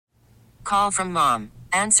Call from mom.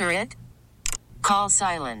 Answer it. Call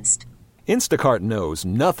silenced. Instacart knows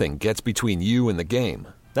nothing gets between you and the game.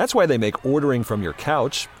 That's why they make ordering from your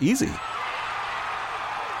couch easy.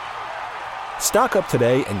 Stock up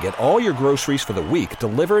today and get all your groceries for the week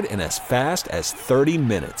delivered in as fast as 30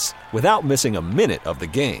 minutes without missing a minute of the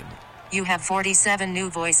game. You have 47 new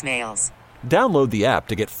voicemails. Download the app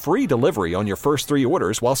to get free delivery on your first 3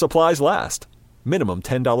 orders while supplies last. Minimum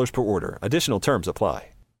 $10 per order. Additional terms apply.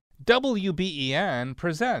 WBEN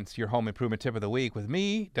presents your Home Improvement Tip of the Week with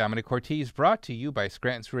me, Domenic Ortiz, brought to you by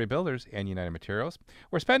Scranton Surrey Builders and United Materials.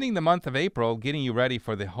 We're spending the month of April getting you ready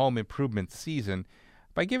for the home improvement season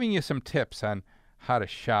by giving you some tips on how to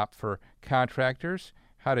shop for contractors,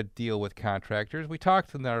 how to deal with contractors. We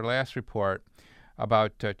talked in our last report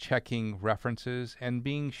about checking references and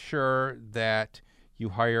being sure that you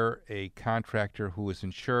hire a contractor who is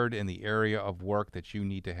insured in the area of work that you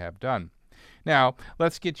need to have done. Now,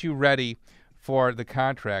 let's get you ready for the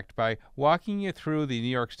contract by walking you through the New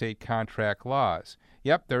York State contract laws.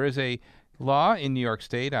 Yep, there is a law in New York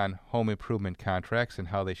State on home improvement contracts and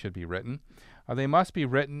how they should be written. They must be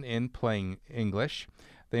written in plain English.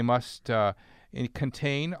 They must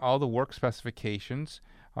contain all the work specifications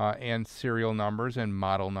and serial numbers and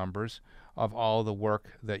model numbers of all the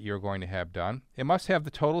work that you're going to have done. It must have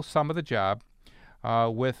the total sum of the job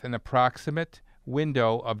with an approximate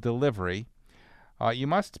window of delivery. You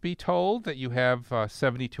must be told that you have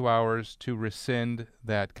 72 hours to rescind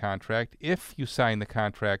that contract if you sign the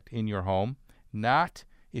contract in your home, not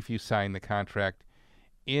if you sign the contract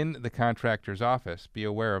in the contractor's office. Be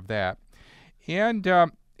aware of that. And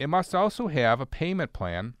it must also have a payment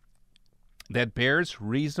plan that bears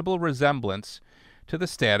reasonable resemblance to the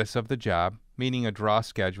status of the job, meaning a draw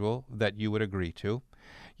schedule that you would agree to.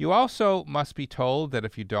 You also must be told that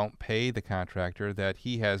if you don't pay the contractor, that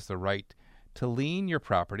he has the right to lien your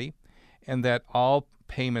property, and that all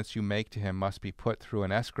payments you make to him must be put through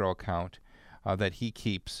an escrow account that he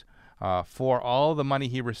keeps for all the money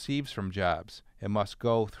he receives from jobs. It must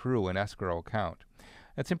go through an escrow account.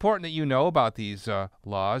 It's important that you know about these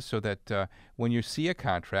laws so that when you see a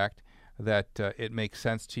contract, that it makes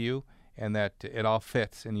sense to you and that it all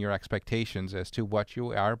fits in your expectations as to what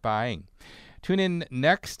you are buying. Tune in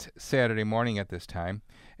next Saturday morning at this time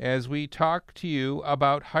as we talk to you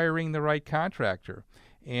about hiring the right contractor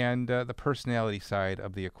and the personality side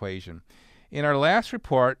of the equation. In our last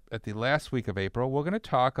report at the last week of April, we're going to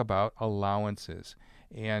talk about allowances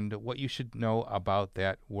and what you should know about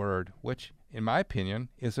that word, which, in my opinion,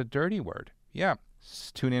 is a dirty word. Yeah,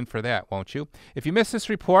 tune in for that, won't you? If you missed this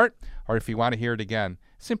report, or if you want to hear it again,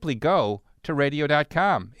 simply go to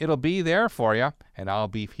radio.com. It'll be there for you, and I'll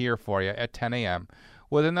be here for you at 10 a.m.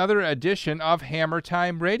 with another edition of Hammer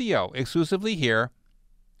Time Radio, exclusively here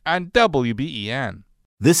on WBEN.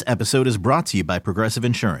 This episode is brought to you by Progressive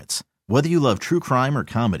Insurance. Whether you love true crime or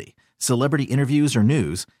comedy, celebrity interviews or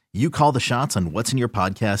news, you call the shots on what's in your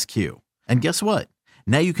podcast queue. And guess what?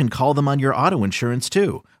 Now you can call them on your auto insurance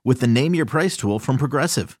too with the Name Your Price tool from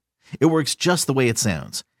Progressive. It works just the way it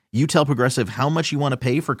sounds. You tell Progressive how much you want to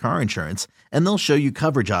pay for car insurance, and they'll show you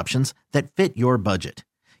coverage options that fit your budget.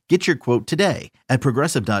 Get your quote today at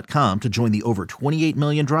Progressive.com to join the over 28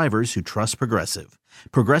 million drivers who trust Progressive.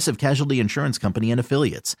 Progressive Casualty Insurance Company and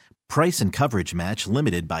Affiliates. Price and coverage match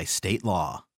limited by state law.